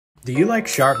Do you like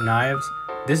sharp knives?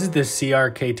 This is the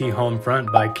CRKT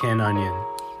Homefront by Ken Onion.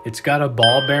 It's got a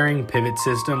ball bearing pivot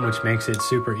system which makes it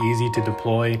super easy to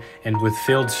deploy, and with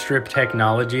filled strip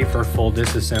technology for full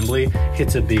disassembly,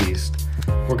 it's a beast.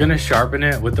 We're going to sharpen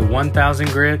it with the 1000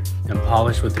 grit and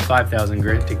polish with the 5000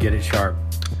 grit to get it sharp.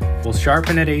 We'll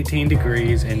sharpen at 18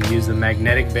 degrees and use the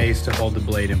magnetic base to hold the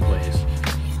blade in place.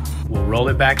 We'll roll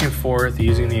it back and forth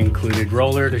using the included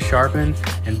roller to sharpen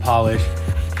and polish,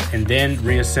 and then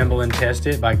reassemble and test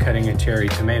it by cutting a cherry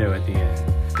tomato at the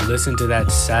end. Listen to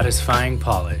that satisfying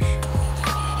polish.